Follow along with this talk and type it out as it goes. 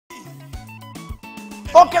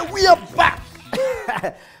Okay, we are back.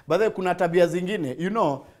 But then kuna tabia zingine, you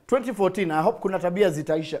know, 2014, I hope kuna tabia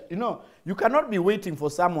zitaisha. You know, you cannot be waiting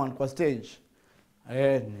for someone kwa stage.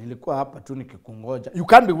 Nilikuwa hapa tu nikikungoja. You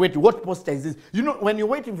can't be waiting. What poster is this? You know, when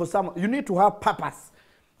you're waiting for someone, you need to have purpose.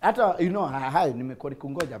 Hata, you know, hi, nimekuwa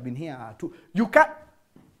nikungoja, I've been here too. You can't.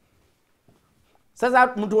 Sasa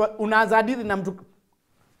mtu unaanza hadithi na mtu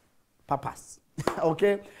purpose.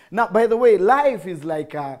 Okay? Now, by the way, life is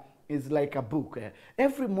like a book.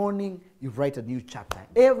 Every morning you write a new chapter.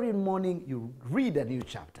 Every morning you read a new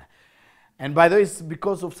chapter. And by the way, it's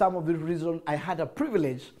because of some of the reasons I had a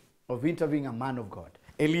privilege of interviewing a man of God,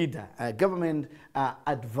 a leader, a government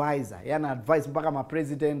advisor. Yana advice mpaka ma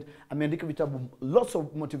president. Ameandika vitabu, lots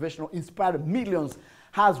of motivational, inspired millions,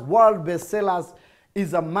 has world bestsellers,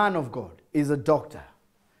 is a man of God, is a doctor.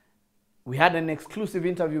 We had an exclusive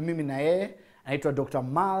interview, mimi na yeye, anaitwa Dr.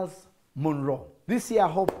 Myles Monroe. This year, I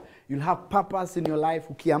hope you'll have purpose in your life.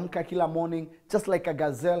 Ukiamka kila morning, just like a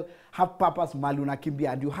gazelle, have purpose mali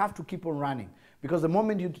unakimbia, and you have to keep on running. Because the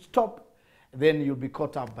moment you stop, then you'll be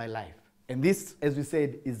caught up by life. And this, as we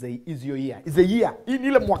said, is your year. It's a year. Hii ni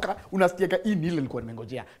ile mwaka unasikiaga hii ni ile nilikuwa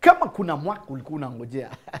nimengojea. Kama kuna mwaka ulikuwa unangojea.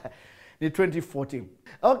 Ni 2014.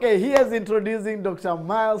 Okay, here's introducing Dr.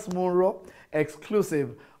 Myles Monroe, exclusive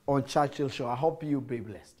on Churchill Show. I hope you be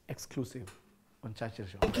blessed. Exclusive on Churchill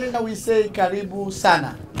Show. In Kenya we say karibu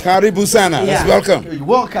sana. Karibu sana. Yeah. Welcome.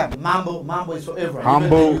 Welcome. Mambo is forever.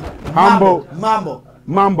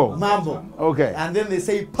 Mambo. Okay. And then they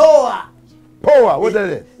say power. Power. What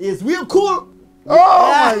is it? It's real cool.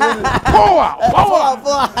 Oh my goodness. Power.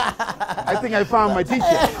 I think I found my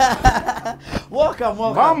teacher. Welcome.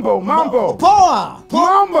 Mambo. Power.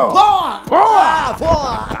 Power.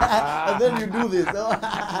 And then you do this.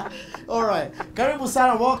 All right. Karibu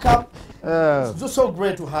sana. Welcome. It's so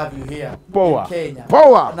great to have you here Power. in Kenya.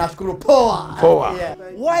 Power. Nashukuru power. Yeah.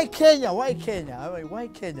 Yeah. Why Kenya? I mean, why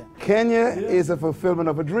Kenya? Kenya is a fulfillment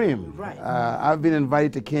of a dream. Right. I've been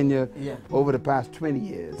invited to Kenya over the past 20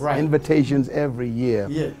 years. Right. Invitations every year.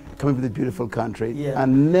 Yeah. Coming to this beautiful country. Yeah. I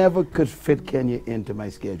never could fit Kenya into my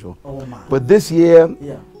schedule. Oh my. But this year,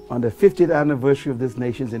 Yeah. on the 50th anniversary of this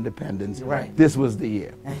nation's independence, Right. this was the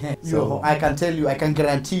year. So I can tell you, I can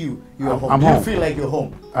guarantee you're home. I'm You home. feel like you're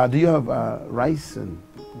home. Do you have rice and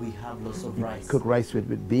We have lots of rice. cook rice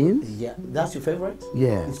with beans? Yeah, that's your favorite?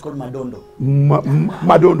 Yeah. It's called madondo.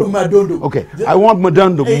 Madondo. Madondo. Okay, I want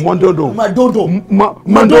madondo. Madondo.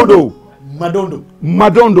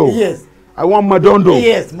 Madondo. Yes. I want madondo.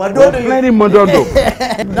 Yes, madondo. Plenty madondo.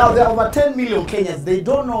 Now there are over 10 million Kenyans. They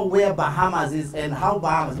don't know where Bahamas is and how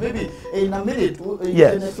Bahamas. Maybe in a minute, you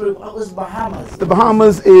Yes. can explain what is Bahamas. The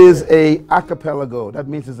Bahamas is a archipelago. That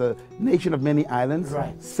means it's a nation of many islands.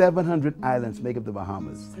 Right. 700 islands make up the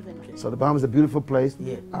Bahamas. So the Bahamas is a beautiful place.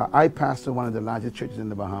 Yeah. I pastor one of the largest churches in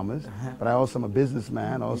the Bahamas, but I also am a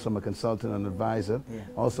businessman, also am a consultant and advisor,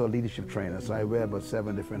 also a leadership trainer. So I wear about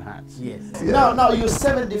 7 different hats. Yes. Yeah. Now you're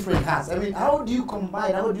 7 different hats. I mean, how do you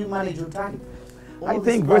combine? How do you manage your time? I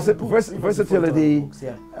think versatility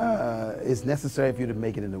is necessary for you to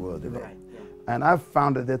make it in the world today. Right. And I've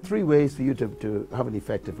found that there are 3 ways for you to have an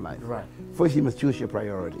effective life. Right. First, you must choose your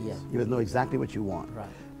priorities. Yeah. You must know exactly what you want. Right.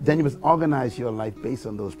 Then you must organize your life based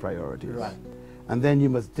on those priorities. Right. And then you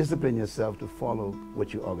must discipline yourself to follow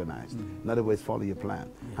what you organized. In other words, follow your plan.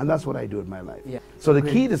 And that's what I do in my life. Yeah. So the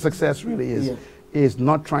key to success really is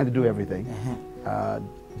not trying to do everything,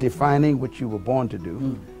 defining what you were born to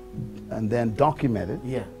do, and then document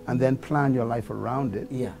it, and then plan your life around it,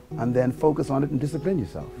 and then focus on it and discipline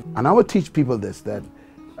yourself. And I would teach people this, that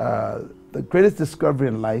the greatest discovery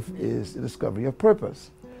in life is the discovery of purpose.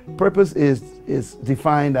 Purpose is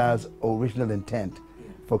defined as original intent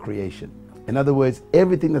for creation. In other words,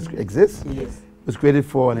 everything that exists was created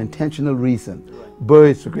for an intentional reason.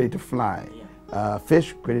 Birds were created to fly,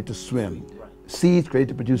 fish created to swim, seeds created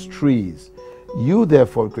to produce trees. You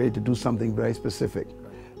therefore created to do something very specific.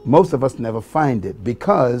 Most of us never find it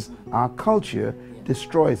because our culture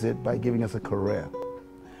destroys it by giving us a career.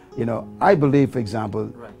 You know, I believe, for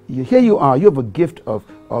example, here you are, you have a gift of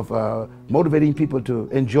motivating people to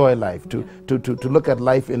enjoy life, to look at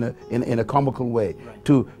life in a comical way,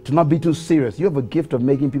 to not be too serious. You have a gift of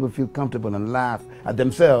making people feel comfortable and laugh at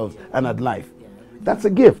themselves and at life. That's a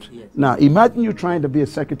gift. Now, imagine you trying to be a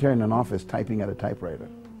secretary in an office typing at a typewriter.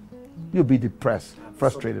 You'll be depressed,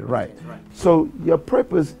 frustrated, right? So your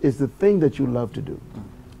purpose is the thing that you love to do.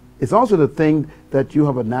 It's also the thing that you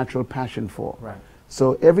have a natural passion for. Right.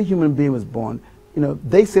 So every human being was born, you know,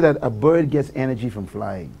 they say that a bird gets energy from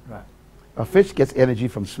flying. Right. A fish gets energy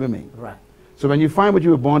from swimming. Right. So when you find what you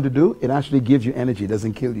were born to do, it actually gives you energy, it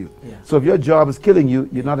doesn't kill you. Yeah. So if your job is killing you,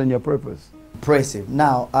 you're not in your purpose. Impressive.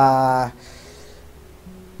 Now,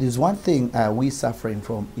 there's one thing we're suffering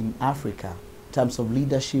from in Africa in terms of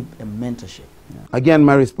leadership and mentorship. Yeah. Again,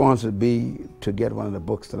 my response would be to get one of the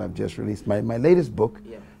books that I've just released. My latest book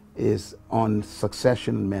is on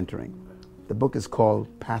succession and mentoring. The book is called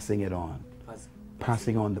Passing It On.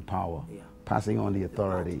 Passing on the power, passing on the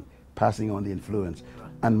authority, passing on the influence.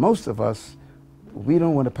 And most of us, we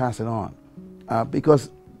don't want to pass it on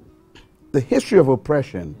because the history of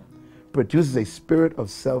oppression produces a spirit of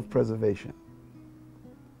self-preservation.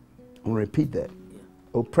 I'm going to repeat that.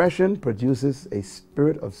 Oppression produces a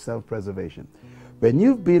spirit of self-preservation. When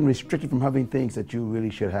you've been restricted from having things that you really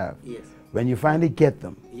should have, when you finally get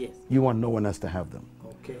them, you want no one else to have them.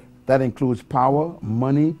 That includes power,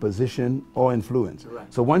 money, position, or influence.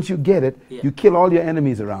 So once you get it, you kill all your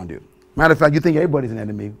enemies around you. Matter of fact, you think everybody's an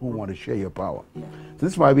enemy who want to share your power. So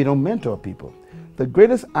this is why we don't mentor people. The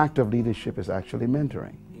greatest act of leadership is actually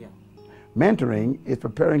mentoring. Mentoring is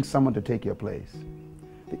preparing someone to take your place.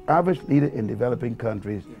 The average leader in developing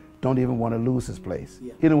countries don't even want to lose his place.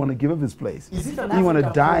 He don't want to give up his place. He want to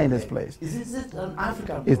die in his place. Is it an African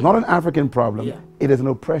problem? It's not an African problem. It is an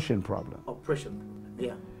oppression problem. Oppression,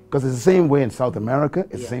 Because it's the same way in South America,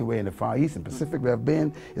 it's the same way in the Far East and Pacific we have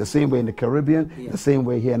been, it's the same way in the Caribbean, it's the same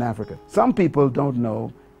way here in Africa. Some people don't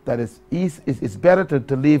know that it's better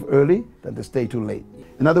to leave early than to stay too late.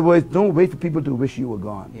 In other words, don't wait for people to wish you were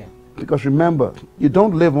gone. Because remember, you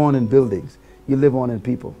don't live on in buildings, you live on in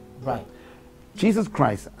people. Jesus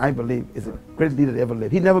Christ, I believe, is the greatest leader that ever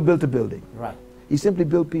lived. He never built a building. He simply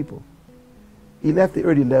built people. He left the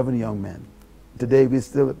earth 11 young men. Today we're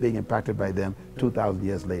still being impacted by them 2,000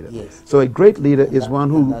 years later. So a great leader is one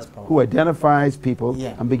who identifies people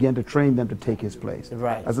and begins to train them to take his place.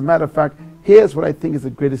 As a matter of fact, here's what I think is the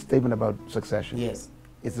greatest statement about succession.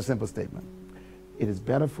 It's a simple statement. It is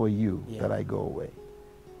better for you that I go away.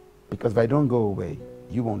 Because if I don't go away,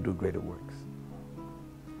 you won't do greater works.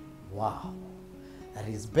 Wow. That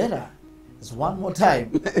is better. It's one more time.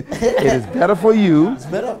 It is better for you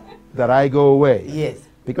that I go away.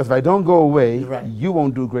 Because if I don't go away, you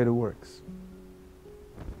won't do greater works.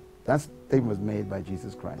 That statement was made by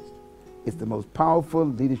Jesus Christ. It's the most powerful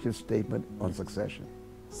leadership statement on succession.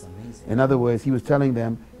 It's amazing. In other words, he was telling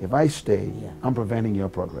them, if I stay, I'm preventing your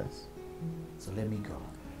progress. So let me go.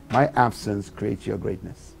 My absence creates your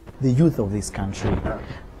greatness. The youth of this country,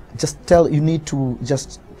 you need to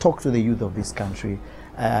just talk to the youth of this country.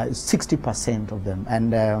 60% of them,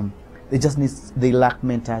 and they lack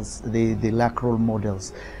mentors, they lack role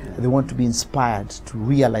models. They want to be inspired to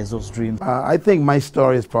realize those dreams. I think my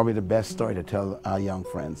story is probably the best story to tell our young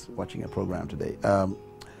friends watching a program today.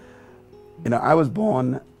 You know, I was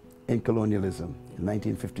born in colonialism in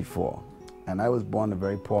 1954, and I was born in a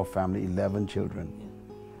very poor family, 11 children.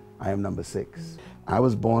 I am number 6. I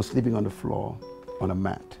was born sleeping on the floor on a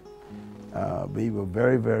mat. We were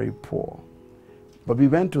very, very poor. But we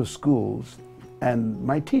went to schools, and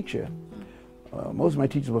my teacher, most of my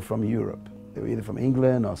teachers were from Europe. They were either from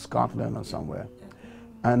England or Scotland or somewhere.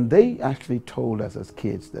 And they actually told us as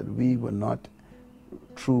kids that we were not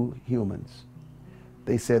true humans.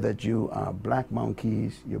 They said that you are black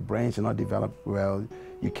monkeys, your brains are not developed well,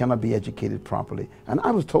 you cannot be educated properly. And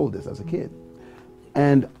I was told this as a kid.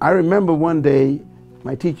 And I remember one day,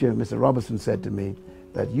 my teacher, Mr. Robertson, said to me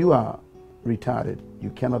that you are retarded,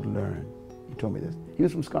 you cannot learn. He told me this. He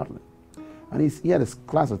was from Scotland. And he had a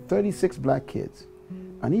class of 36 black kids.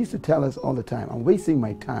 And he used to tell us all the time, I'm wasting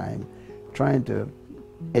my time trying to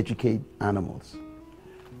educate animals.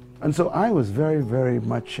 And so I was very, very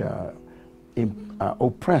much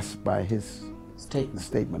oppressed by his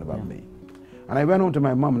statement about me. And I went home to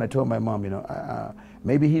my mom and I told my mom, you know,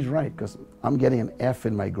 maybe he's right because I'm getting an F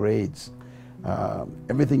in my grades.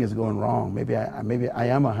 Everything is going wrong. Maybe I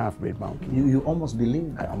am a half-breed monkey. You almost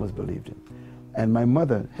believed that? I almost believed it. And my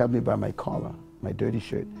mother held me by my collar, my dirty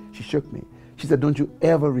shirt. She shook me. She said, don't you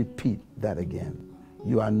ever repeat that again.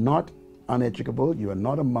 You are not uneducable. You are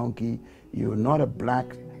not a monkey. You are not a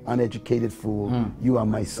black, uneducated fool. You are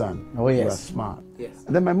my son. Oh, yes. You are smart. Yes.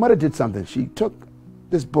 And then my mother did something. She took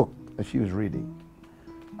this book that she was reading,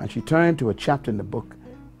 and she turned to a chapter in the book,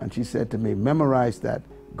 and she said to me, memorize that.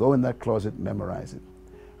 Go in that closet, memorize it.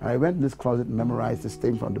 And I went in this closet and memorized the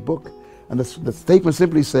statement from the book. And the statement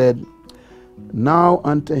simply said, now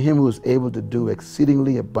unto him who is able to do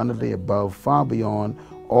exceedingly abundantly above, far beyond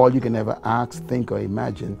all you can ever ask, think, or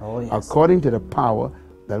imagine, according to the power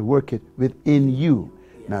that worketh within you.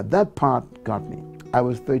 Now that part got me. I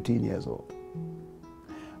was 13 years old.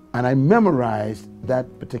 And I memorized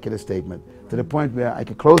that particular statement to the point where I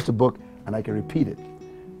could close the book and I could repeat it.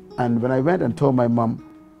 And when I went and told my mom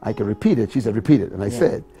I could repeat it, she said, repeat it. And I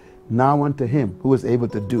said, Now unto him who is able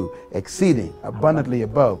to do exceeding abundantly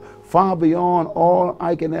above, far beyond all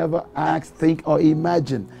I can ever ask, think, or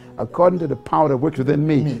imagine, according to the power that works within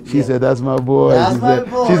me. She said, that's my boy.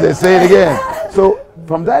 She said, say it again. So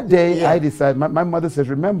from that day, I decided, my mother says,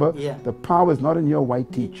 remember, the power is not in your white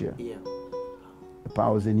teacher. The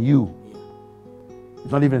power is in you.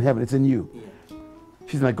 It's not even in heaven, it's in you.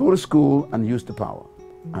 She said, I go to school and use the power.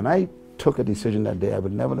 And I took a decision that day, I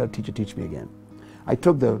would never let a teacher teach me again. I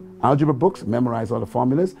took the algebra books, memorized all the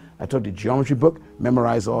formulas. I took the geometry book,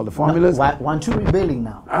 memorized all the formulas. Why aren't you rebelling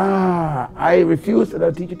now? I refused to let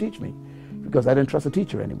a teacher teach me because I didn't trust a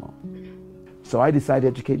teacher anymore. So I decided to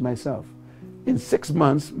educate myself. In 6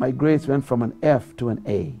 months, my grades went from an F to an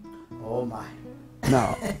A. Oh my.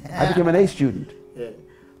 Now, I became an A student.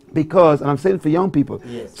 Because, and I'm saying for young people,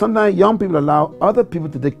 sometimes young people allow other people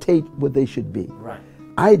to dictate what they should be. Right.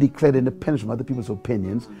 I declared independence from other people's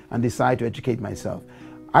opinions and decided to educate myself.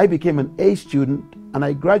 I became an A student and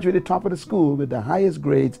I graduated top of the school with the highest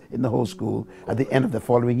grades in the whole school at the end of the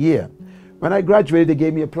following year. When I graduated, they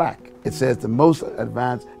gave me a plaque. It says the most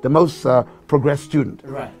advanced, the most progressed student.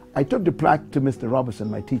 Right. I took the plaque to Mr.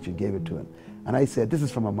 Robertson, my teacher, gave it to him. And I said, this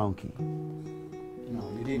is from a monkey. No,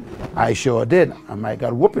 you didn't. I sure did. I might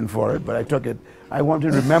got whooping for it, but I took it. I want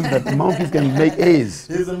to remember that monkeys can make A's.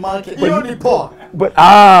 He's a monkey. You only poor. But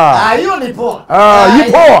you only poor.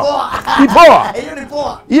 You poor. You poor. You only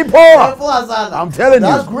poor. You poor. Son. I'm telling you.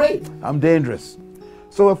 That's great. I'm dangerous.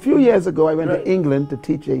 So a few years ago, I went to England to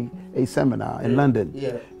teach a seminar in London.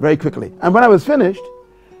 Very quickly. And when I was finished,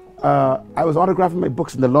 I was autographing my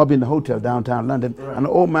books in the lobby in the hotel downtown London, and an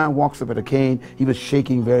old man walks up with a cane. He was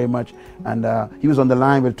shaking very much, and he was on the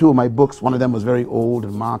line with 2 of my books. One of them was very old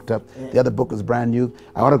and marked up. The other book was brand new.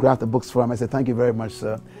 I autographed the books for him. I said, thank you very much,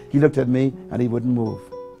 sir. He looked at me, and he wouldn't move.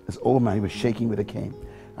 This old man, he was shaking with a cane.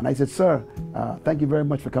 And I said, sir, thank you very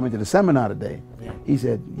much for coming to the seminar today. He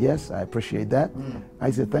said, yes, I appreciate that.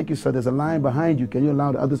 I said, thank you, sir. There's a line behind you. Can you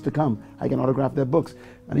allow the others to come? I can autograph their books.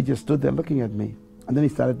 And he just stood there looking at me. And then he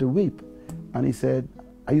started to weep. And he said,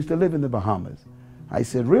 I used to live in the Bahamas. I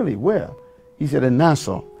said, really, where? He said, in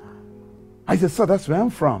Nassau. I said, sir, that's where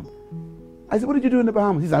I'm from. I said, what did you do in the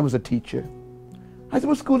Bahamas? He said, I was a teacher. I said,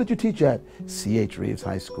 what school did you teach at? C.H. Reeves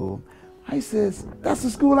High School. I says, that's the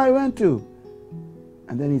school I went to.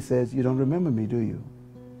 And then he says, you don't remember me, do you?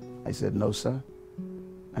 I said, no, sir.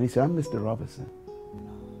 And he said, I'm Mr. Robertson.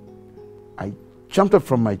 I jumped up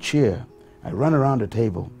from my chair. I ran around the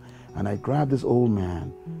table. And I grabbed this old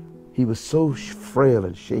man. He was so frail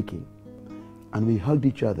and shaking. And we hugged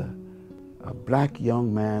each other. A black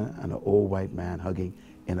young man and an old white man hugging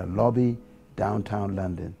in a lobby downtown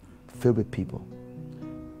London filled with people.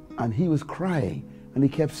 And he was crying. And he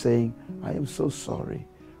kept saying, I am so sorry.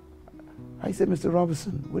 I said, Mr.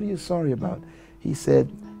 Robertson, what are you sorry about? He said,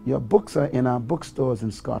 your books are in our bookstores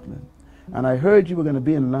in Scotland. And I heard you were going to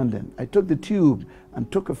be in London. I took the tube and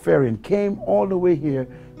took a ferry and came all the way here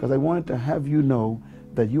because I wanted to have you know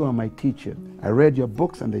that you are my teacher. I read your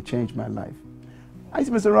books and they changed my life. I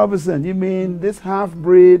said, Mr. Robertson, you mean this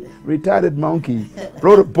half-breed, retarded monkey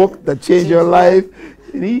wrote a book that changed your life?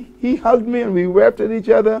 And he hugged me and we wept at each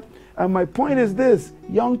other. And my point is this,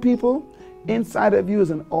 young people, inside of you is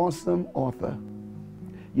an awesome author.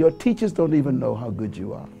 Your teachers don't even know how good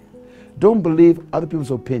you are. Don't believe other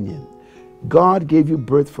people's opinion. God gave you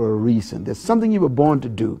birth for a reason. There's something you were born to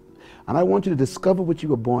do. And I want you to discover what you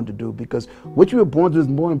were born to do, because what you were born to do is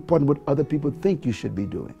more important than what other people think you should be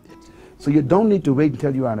doing. So you don't need to wait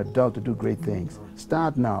until you are an adult to do great things.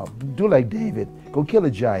 Start now. Do like David. Go kill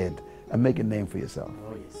a giant and make a name for yourself.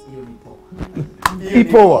 Oh yes,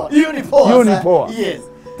 Unipower. Unipower. Yes.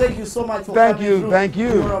 Thank you so much for coming through. Thank you.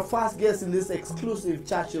 You're our first guest in this exclusive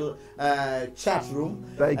Churchill chat room.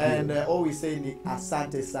 Thank you. And always saying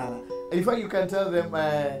asante sana. In fact, you can tell them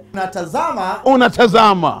unatazama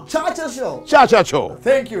Churchill Show. Churchill Show.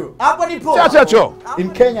 Thanll you. Churchill Show. In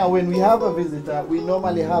Kenya, when we have a visitor, we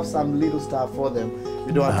normally have some little stuff for them.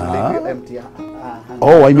 You don't have to leave you empty handed.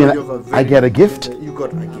 Oh, I mean, I get a gift? You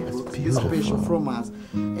got a gift. It's special from us.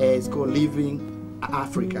 It's called Living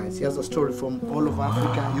Africa. It has a story from all of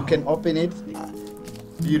Africa. You can open it.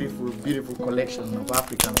 Beautiful, beautiful collection of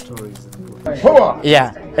African stories.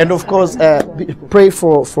 Yeah, and of course, pray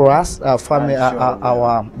for us, our family,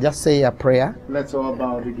 our just say a prayer. Let's all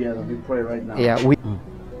bow together. We pray right now. Yeah,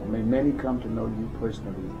 may many come to know you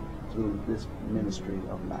personally through this ministry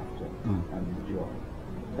of laughter and joy.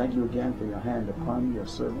 Thank you again for your hand upon your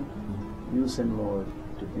servant. Use him, Lord,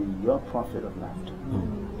 to be your prophet of laughter.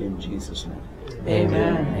 In Jesus' name.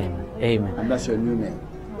 Amen. Amen. Amen. And that's your new name.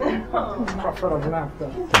 Prophet of laughter.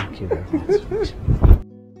 Thank you very much.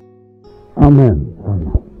 Amen.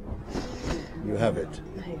 You have it.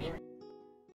 Thank you.